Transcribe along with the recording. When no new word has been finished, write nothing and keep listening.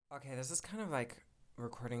Okay, this is kind of like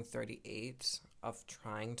recording 38 of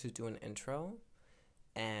trying to do an intro,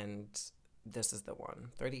 and this is the one,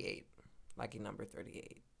 38, lucky number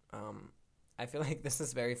 38. Um, I feel like this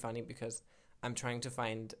is very funny because I'm trying to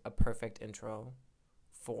find a perfect intro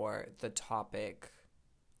for the topic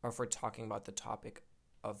or for talking about the topic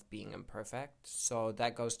of being imperfect. So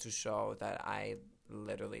that goes to show that I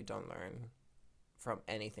literally don't learn from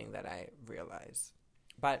anything that I realize.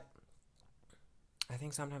 But I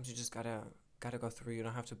think sometimes you just gotta go through. You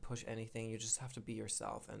don't have to push anything. You just have to be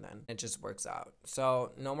yourself, and then it just works out.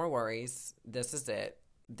 So no more worries. This is it.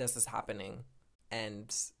 This is happening,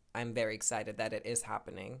 and I'm very excited that it is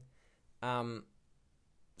happening. Um,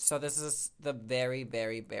 so this is the very,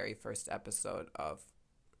 very, very first episode of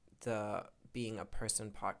the Being a Person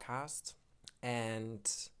podcast, and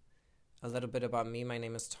a little bit about me. My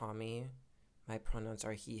name is Tommy. My pronouns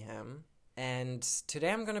are he, him. And today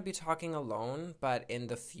I'm going to be talking alone, but in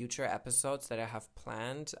the future episodes that I have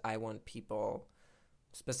planned, I want people,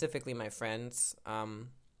 specifically my friends,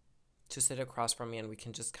 to sit across from me and we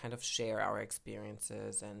can just kind of share our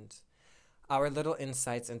experiences and our little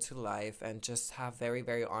insights into life and just have very,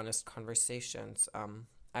 very honest conversations.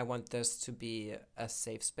 I want this to be a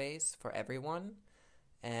safe space for everyone,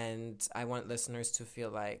 and I want listeners to feel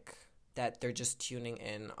like that they're just tuning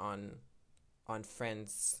in on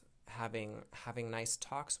friends having nice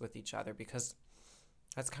talks with each other, because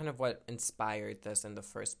that's kind of what inspired this in the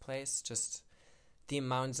first place. Just the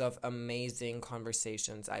amounts of amazing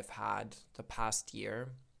conversations I've had the past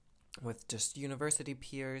year with just university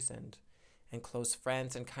peers and close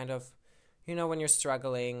friends, and kind of, when you're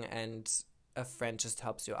struggling and a friend just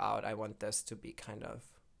helps you out. I want this to be kind of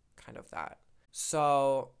that.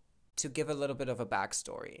 So to give a little bit of a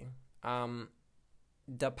backstory,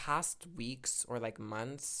 the past weeks or like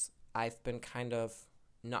months, I've been kind of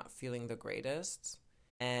not feeling the greatest.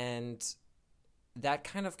 And that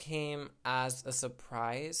kind of came as a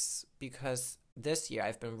surprise because this year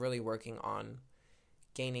I've been really working on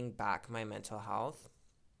gaining back my mental health.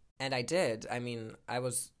 And I did. I mean,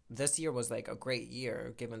 this year was like a great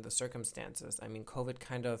year given the circumstances. I mean, COVID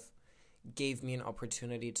kind of gave me an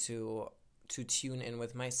opportunity to tune in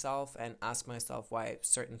with myself and ask myself why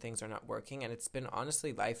certain things are not working, and it's been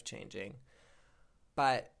honestly life-changing.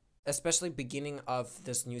 But especially beginning of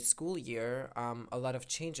this new school year, a lot of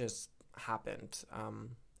changes happened.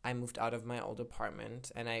 I moved out of my old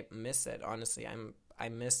apartment and I miss it. Honestly, I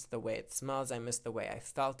miss the way it smells. I miss the way I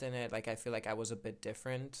felt in it. Like, I feel like I was a bit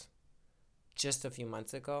different just a few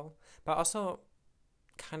months ago, but also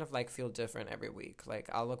kind of like feel different every week.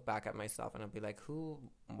 Like, I'll look back at myself and I'll be like, who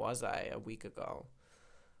was I a week ago?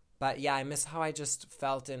 But yeah, I miss how I just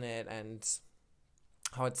felt in it and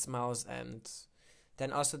how it smells. And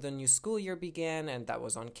then also the new school year began, and that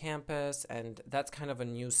was on campus, and that's kind of a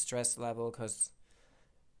new stress level because,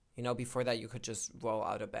 before that you could just roll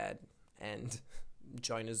out of bed and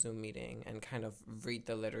join a Zoom meeting and kind of read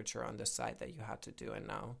the literature on the site that you had to do. And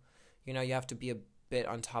now, you have to be a bit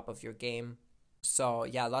on top of your game. So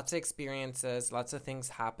yeah, lots of experiences, lots of things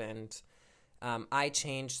happened. I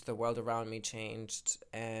changed, the world around me changed,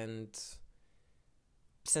 and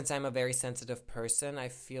since I'm a very sensitive person, I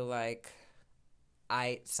feel like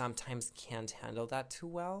I sometimes can't handle that too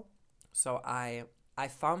well. So I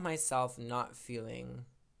found myself not feeling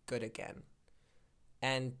good again.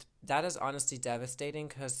 And that is honestly devastating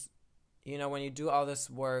because, when you do all this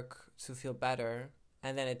work to feel better,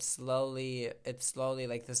 and then it's slowly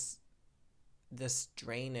like this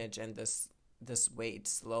drainage and this weight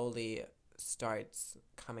slowly starts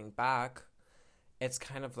coming back. It's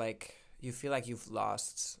kind of like you feel like you've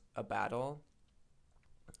lost a battle.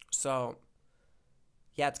 So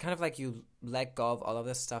yeah, it's kind of like you let go of all of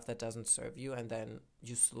this stuff that doesn't serve you, and then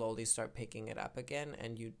you slowly start picking it up again,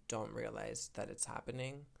 and you don't realize that it's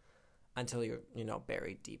happening until you're,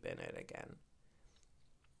 buried deep in it again.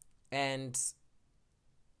 And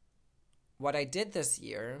what I did this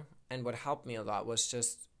year and what helped me a lot was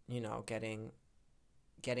just,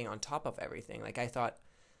 getting on top of everything. Like, I thought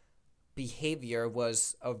behavior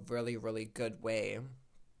was a really, really good way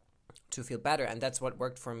to feel better, and that's what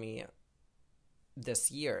worked for me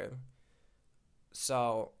this year.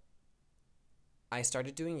 So I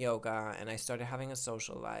started doing yoga and I started having a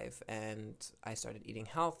social life and I started eating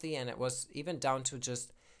healthy, and it was even down to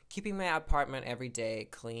just keeping my apartment every day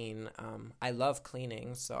clean. I love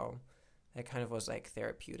cleaning, so it kind of was like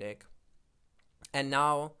therapeutic. And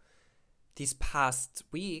now, these past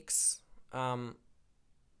weeks,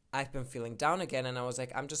 I've been feeling down again, and I was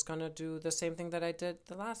like, I'm just gonna do the same thing that I did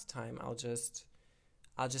the last time. I'll just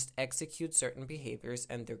execute certain behaviors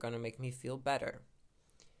and they're gonna make me feel better.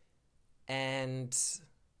 And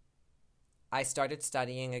I started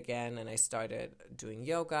studying again, and I started doing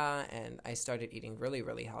yoga, and I started eating really,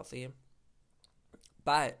 really healthy.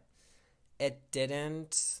 But it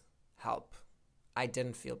didn't help. I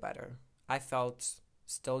didn't feel better. I felt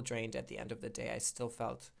still drained at the end of the day. I still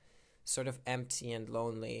felt sort of empty and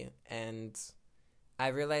lonely. And I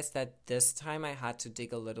realized that this time I had to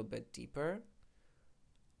dig a little bit deeper.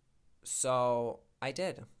 So I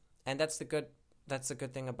did. And that's the good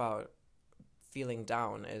thing about feeling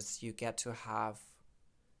down is you get to have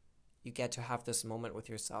this moment with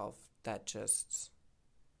yourself that just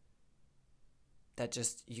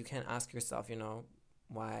you can ask yourself,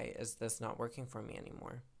 why is this not working for me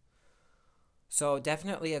anymore? So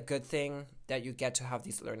definitely a good thing that you get to have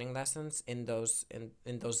these learning lessons in those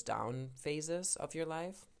down phases of your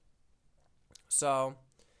life. So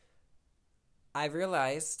I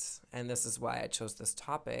realized, and this is why I chose this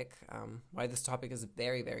topic, why this topic is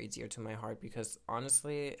very, very dear to my heart, because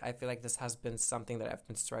honestly, I feel like this has been something that I've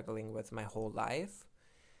been struggling with my whole life.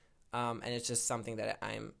 And it's just something that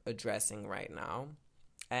I'm addressing right now.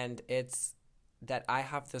 And it's that I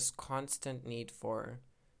have this constant need for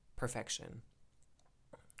perfection.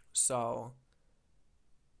 So,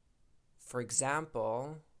 for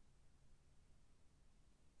example,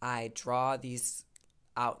 I draw these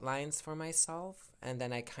outlines for myself and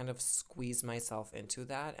then I kind of squeeze myself into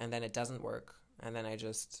that and then it doesn't work. And then I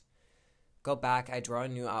just go back, I draw a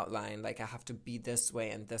new outline, like I have to be this way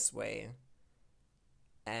and this way.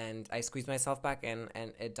 And I squeeze myself back in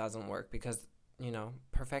and it doesn't work because,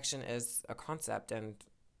 perfection is a concept and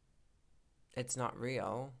it's not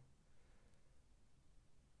real.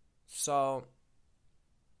 So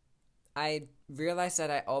I realized that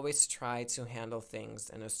I always try to handle things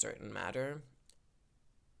in a certain manner,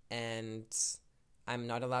 and I'm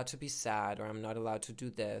not allowed to be sad or I'm not allowed to do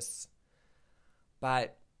this.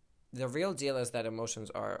 But the real deal is that emotions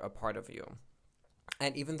are a part of you.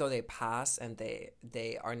 And even though they pass and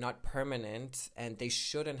they are not permanent and they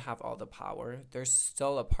shouldn't have all the power, they're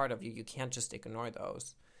still a part of you. You can't just ignore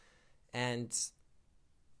those. And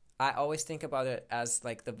I always think about it as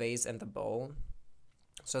like the vase and the bowl.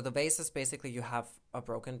 So the vase is basically you have a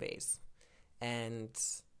broken vase and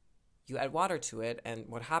you add water to it, and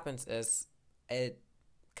what happens is it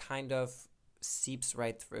kind of seeps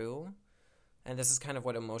right through. And this is kind of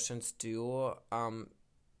what emotions do.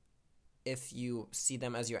 If you see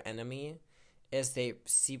them as your enemy, is they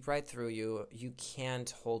seep right through you. You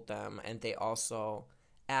can't hold them, and they also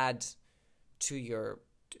add to your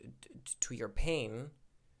pain,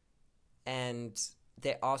 and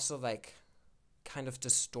they also like kind of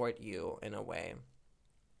distort you in a way.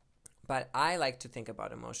 But I like to think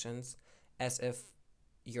about emotions as if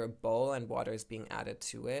your bowl and water is being added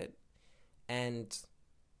to it, and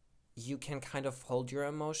you can kind of hold your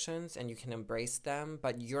emotions and you can embrace them,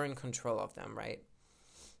 but you're in control of them, right?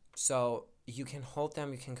 So you can hold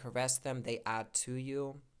them, you can caress them, they add to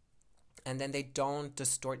you, and then they don't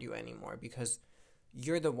distort you anymore because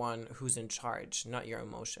you're the one who's in charge, not your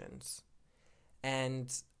emotions.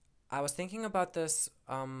 And I was thinking about this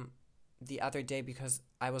the other day because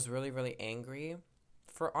I was really, really angry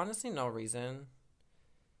for honestly no reason.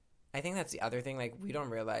 I think that's the other thing. Like, we don't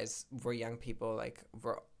realize we're young people, like,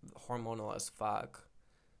 we're hormonal as fuck.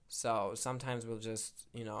 So sometimes we'll just,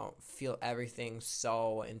 feel everything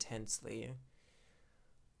so intensely.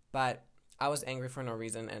 But I was angry for no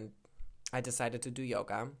reason and I decided to do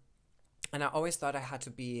yoga. And I always thought I had to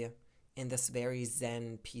be in this very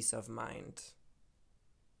zen peace of mind.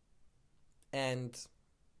 And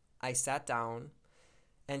I sat down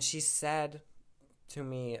and she said to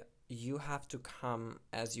me, you have to come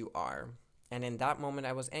as you are. And in that moment,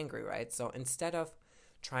 I was angry, right? So instead of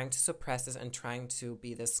trying to suppress this and trying to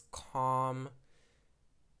be this calm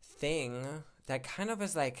thing that kind of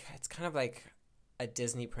is like, it's kind of like a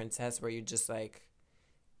Disney princess where you just like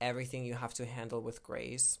everything you have to handle with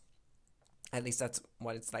grace. At least that's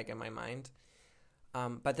what it's like in my mind.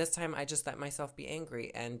 But this time I just let myself be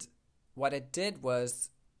angry. And what it did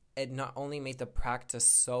was it not only made the practice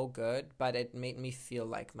so good, but it made me feel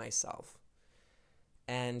like myself.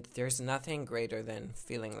 And there's nothing greater than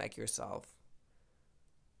feeling like yourself.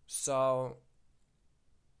 So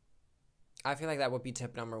I feel like that would be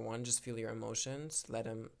tip number one. Just feel your emotions. Let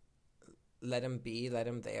them be, let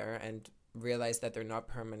them there, and realize that they're not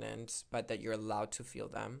permanent, but that you're allowed to feel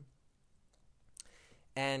them.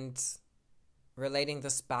 And relating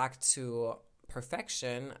this back to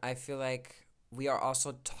perfection, I feel like we are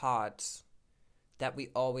also taught that we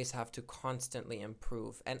always have to constantly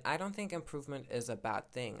improve. And I don't think improvement is a bad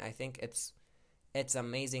thing. I think it's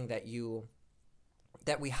amazing that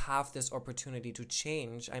we have this opportunity to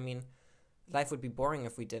change. I mean, life would be boring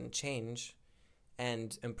if we didn't change.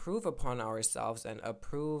 and improve upon ourselves and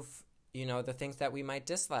approve, the things that we might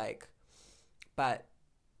dislike. But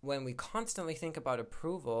when we constantly think about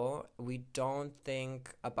approval, we don't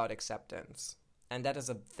think about acceptance. And that is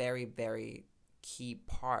a very, very key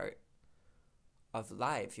part of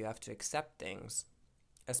life. You have to accept things,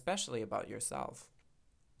 especially about yourself.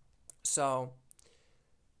 So,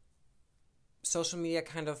 social media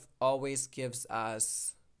kind of always gives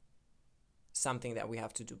us something that we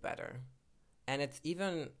have to do better. And it's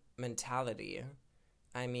even mentality.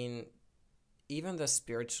 I mean, even the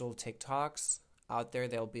spiritual TikToks out there,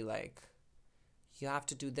 they'll be like, you have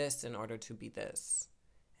to do this in order to be this.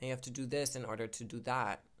 And you have to do this in order to do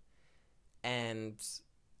that. And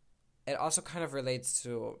it also kind of relates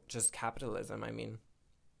to just capitalism. I mean,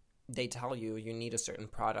 they tell you you need a certain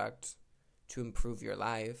product to improve your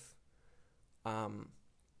life.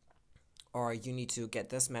 Or you need to get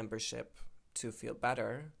this membership to feel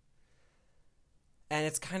better. And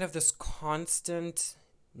it's kind of this constant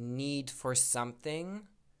need for something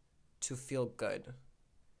to feel good.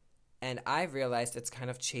 And I realized it's kind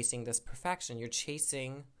of chasing this perfection. You're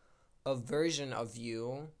chasing a version of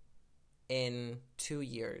you in 2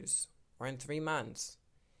 years or in 3 months.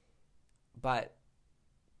 But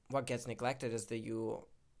what gets neglected is the you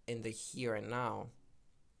in the here and now.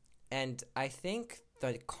 And I think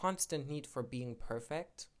the constant need for being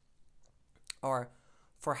perfect or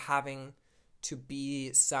for having to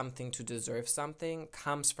be something to deserve something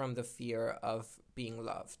comes from the fear of being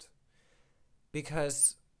loved.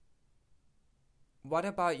 Because what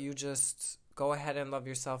about you just go ahead and love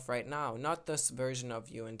yourself right now? Not this version of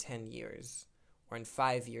you in 10 years or in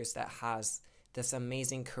 5 years that has this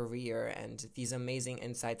amazing career and these amazing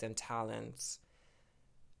insights and talents.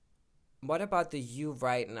 What about the you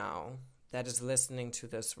right now that is listening to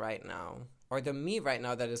this right now? Or the me right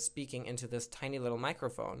now that is speaking into this tiny little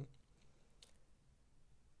microphone?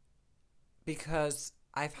 Because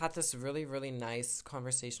I've had this really, really nice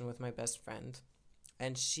conversation with my best friend.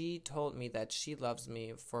 And she told me that she loves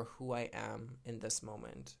me for who I am in this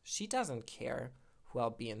moment. She doesn't care who I'll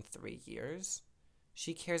be in 3 years.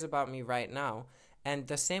 She cares about me right now. And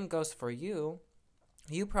the same goes for you.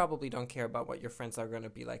 You probably don't care about what your friends are going to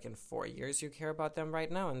be like in 4 years. You care about them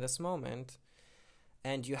right now in this moment.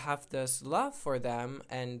 And you have this love for them.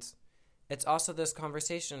 And it's also this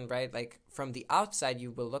conversation, right? Like from the outside, you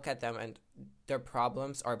will look at them and their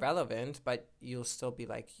problems are relevant, but you'll still be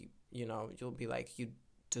like, you'll be like, you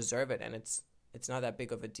deserve it. And it's not that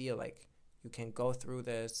big of a deal. Like you can go through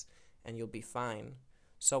this and you'll be fine.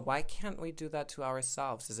 So why can't we do that to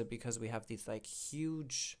ourselves? Is it because we have these like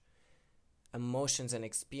huge emotions and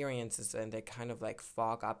experiences and they kind of like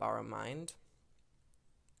fog up our mind?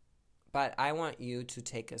 But I want you to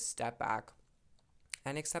take a step back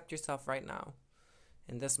and accept yourself right now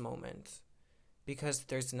in this moment, because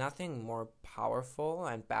there's nothing more powerful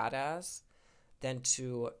and badass than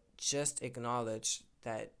to just acknowledge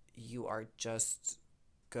that you are just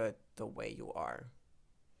good the way you are.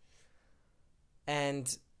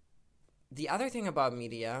 And the other thing about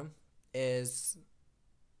media is,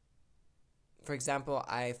 for example,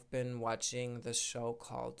 I've been watching this show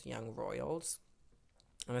called Young Royals,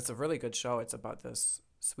 and it's a really good show. It's about this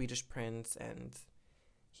Swedish prince, and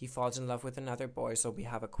he falls in love with another boy, so we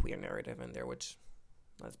have a queer narrative in there, which,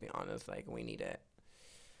 let's be honest, like, we need it.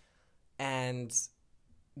 And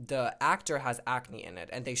the actor has acne in it,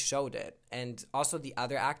 and they showed it. And also the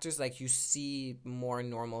other actors, like, you see more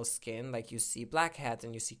normal skin, like, you see blackheads,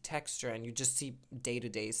 and you see texture, and you just see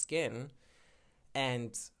day-to-day skin.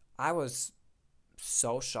 And I was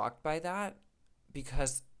so shocked by that,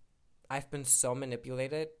 because I've been so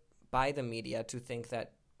manipulated by the media to think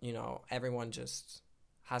that, everyone just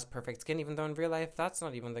has perfect skin, even though in real life that's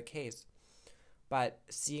not even the case. But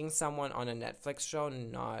seeing someone on a Netflix show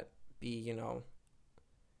not be,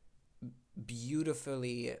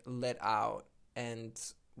 beautifully lit out and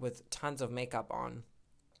with tons of makeup on,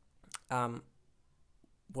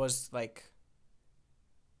 was like,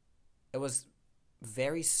 it was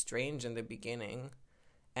very strange in the beginning.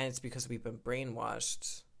 And it's because we've been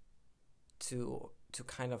brainwashed to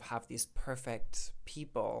kind of have these perfect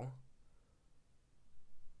people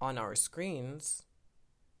on our screens.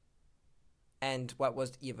 And what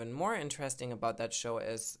was even more interesting about that show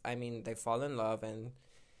is, they fall in love and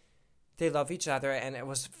they love each other, and it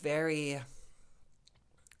was very,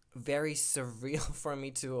 very surreal for me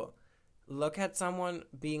to look at someone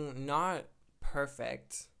being not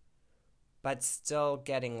perfect, but still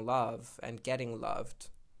getting love and getting loved.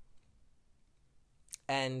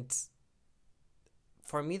 And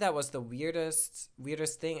for me, that was the weirdest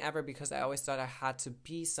thing ever, because I always thought I had to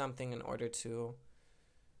be something in order to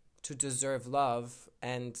to deserve love.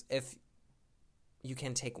 And if you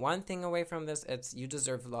can take one thing away from this, it's you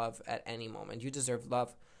deserve love at any moment. You deserve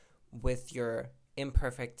love with your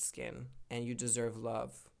imperfect skin, and you deserve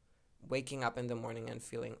love waking up in the morning and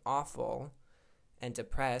feeling awful and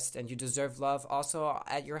depressed, and you deserve love also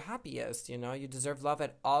at your happiest. You deserve love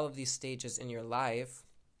at all of these stages in your life,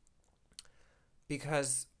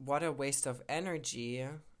 because what a waste of energy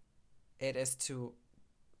it is to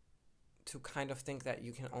kind of think that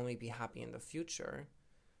you can only be happy in the future,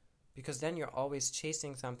 because then you're always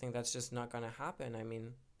chasing something that's just not going to happen. I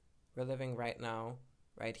mean, we're living right now,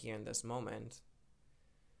 right here in this moment.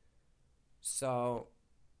 So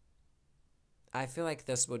I feel like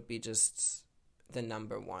this would be just the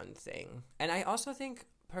number one thing. And I also think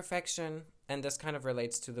perfection, and this kind of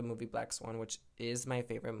relates to the movie Black Swan, which is my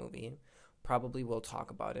favorite movie. Probably will talk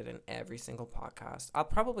about it in every single podcast. I'll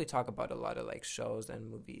probably talk about a lot of like shows and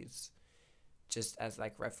movies just as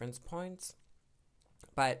like reference points.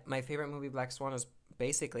 But my favorite movie, Black Swan, is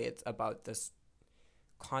basically, it's about this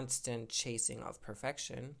constant chasing of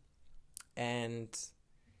perfection. And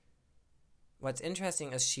what's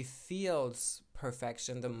interesting is she feels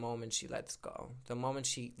perfection the moment she lets go, the moment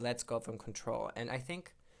she lets go from control. And I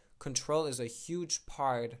think control is a huge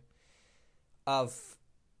part of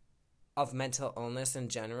mental illness in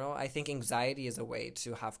general. I think anxiety is a way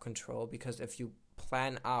to have control, because if you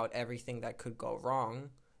plan out everything that could go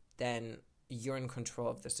wrong, then you're in control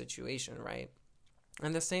of the situation, right?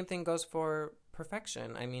 And the same thing goes for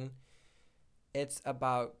perfection. I mean, it's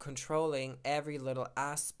about controlling every little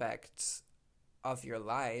aspect of your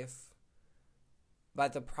life.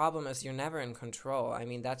 But the problem is you're never in control. I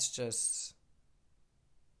mean, that's just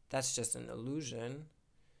an illusion.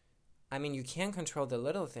 I mean, you can control the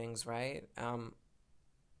little things, right?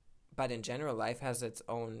 But in general, life has its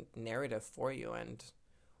own narrative for you, and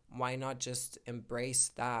why not just embrace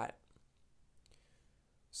that?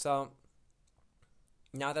 So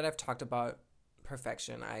now that I've talked about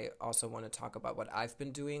perfection, I also want to talk about what I've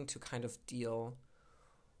been doing to kind of deal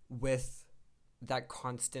with that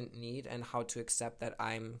constant need, and how to accept that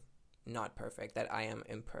I'm not perfect, that I am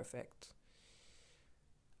imperfect.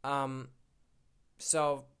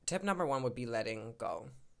 So tip number one would be letting go.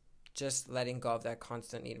 Just letting go of that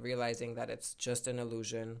constant need, realizing that it's just an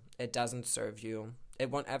illusion. It doesn't serve you. It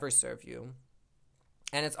won't ever serve you.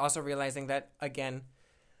 And it's also realizing that, again,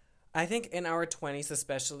 I think in our 20s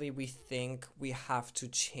especially, we think we have to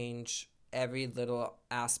change every little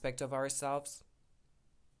aspect of ourselves,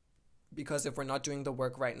 because if we're not doing the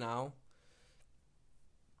work right now,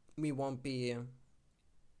 we won't be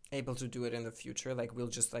able to do it in the future. Like, we'll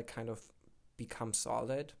just like kind of become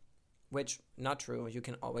solid, which not true. You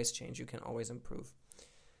can always change. You can always improve.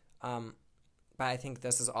 But I think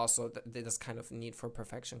this is also, this kind of need for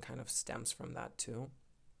perfection kind of stems from that too.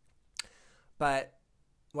 But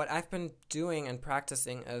what I've been doing and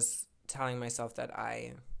practicing is telling myself that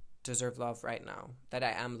I deserve love right now, that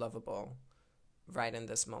I am lovable right in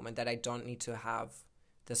this moment, that I don't need to have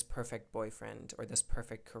this perfect boyfriend or this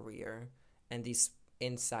perfect career and these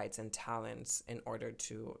insights and talents in order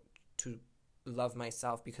to love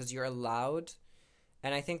myself, because you're allowed.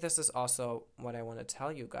 And I think this is also what I want to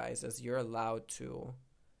tell you guys, is you're allowed to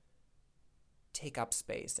take up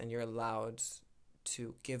space, and you're allowed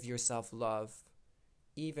to give yourself love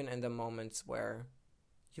even in the moments where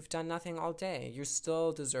you've done nothing all day. You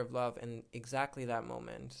still deserve love in exactly that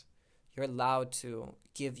moment. You're allowed to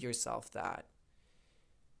give yourself that.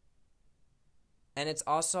 And it's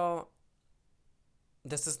also,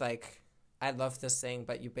 this is like, I love this saying,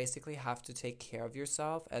 but you basically have to take care of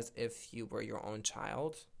yourself as if you were your own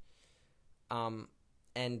child.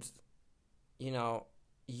 And,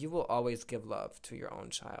 you will always give love to your own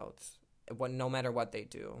child, no matter what they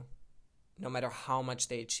do, no matter how much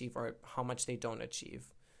they achieve or how much they don't achieve.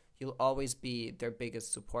 You'll always be their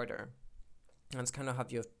biggest supporter. That's kind of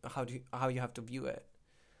how you have to view it.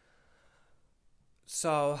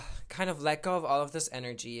 So kind of let go of all of this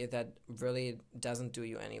energy that really doesn't do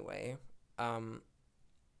you anyway.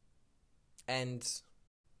 And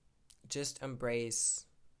just embrace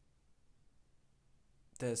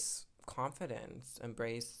this confidence,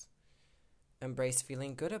 embrace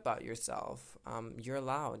feeling good about yourself. You're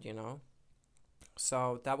allowed,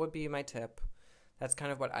 So that would be my tip. That's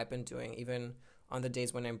kind of what I've been doing, even on the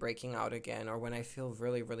days when I'm breaking out again, or when I feel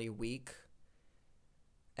really, really weak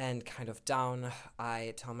and kind of down.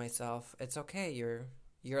 I tell myself, it's okay,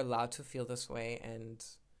 you're allowed to feel this way, and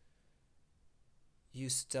you're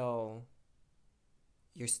still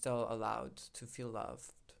allowed to feel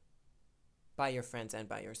loved by your friends and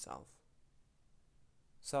by yourself.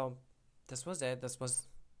 So this was it. This was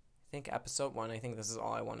think episode 1, I think this is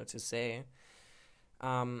all I wanted to say.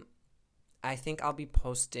 I think I'll be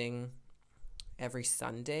posting every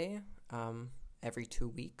Sunday, every 2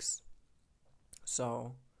 weeks.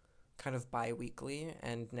 So kind of bi-weekly.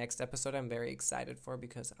 And next episode I'm very excited for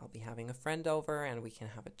because I'll be having a friend over and we can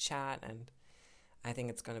have a chat, and I think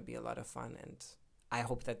it's going to be a lot of fun, and I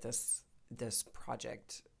hope that this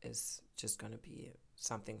project is just going to be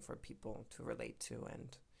something for people to relate to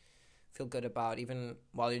and feel good about, even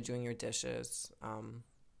while you're doing your dishes,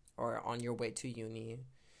 or on your way to uni.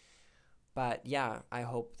 But yeah, I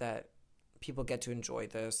hope that people get to enjoy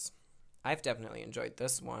this. I've definitely enjoyed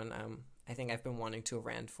this one. I think I've been wanting to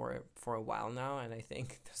rant for a while now, and I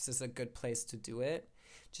think this is a good place to do it.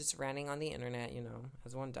 Just ranting on the internet,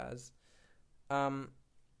 as one does.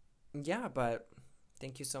 Yeah, but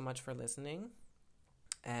thank you so much for listening,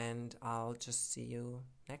 and I'll just see you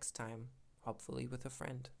next time, hopefully with a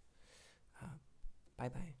friend.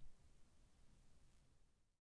 Bye-bye.